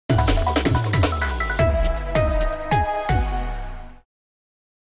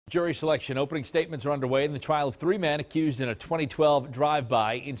Jury selection opening statements are underway in the trial of 3 men accused in a 2012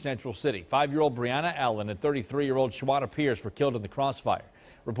 drive-by in Central City. 5-year-old Brianna Allen and 33-year-old Shawana Pierce were killed in the crossfire.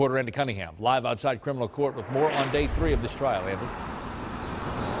 Reporter Andy Cunningham live outside criminal court with more on day 3 of this trial. Andy.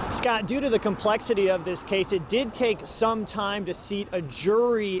 Scott, due to the complexity of this case, it did take some time to seat a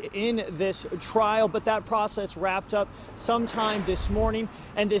jury in this trial, but that process wrapped up sometime this morning.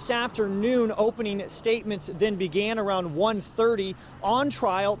 And this afternoon, opening statements then began around 1:30. On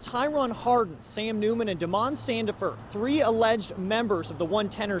trial, Tyron Harden, Sam Newman, and Damon Sandifer, 3 alleged members of the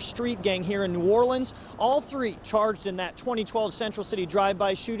 110er street gang here in New Orleans, all 3 charged in that 2012 Central City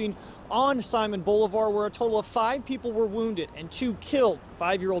drive-by shooting on Simon Boulevard, where a total of 5 people were wounded and 2 killed.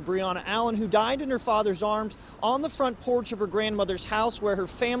 5-year-old Brianna Allen, who died in her father's arms on the front porch of her grandmother's house, where her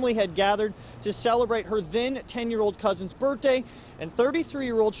family had gathered to celebrate her then 10-year-old cousin's birthday. And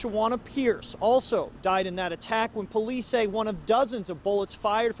 33-year-old Shawana Pierce also died in that attack when police say one of dozens of bullets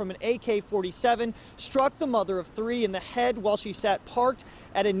fired from an AK-47 struck the mother of 3 in the head while she sat parked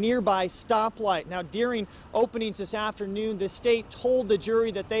at a nearby stoplight. Now, during openings this afternoon, the state told the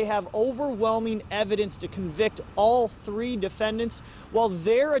jury that they have overwhelming evidence to convict all 3 defendants, while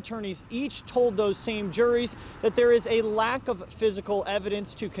their attorneys each told those same juries that there is a lack of physical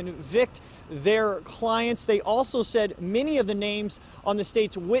evidence to convict their clients. They also said many of the names on the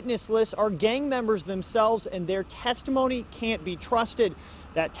state's witness list are gang members themselves, and their testimony can't be trusted.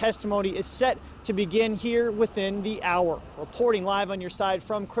 That testimony is set to begin here within the hour. Reporting live on your side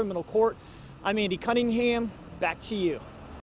from criminal court, I'm Andy Cunningham. Back to you.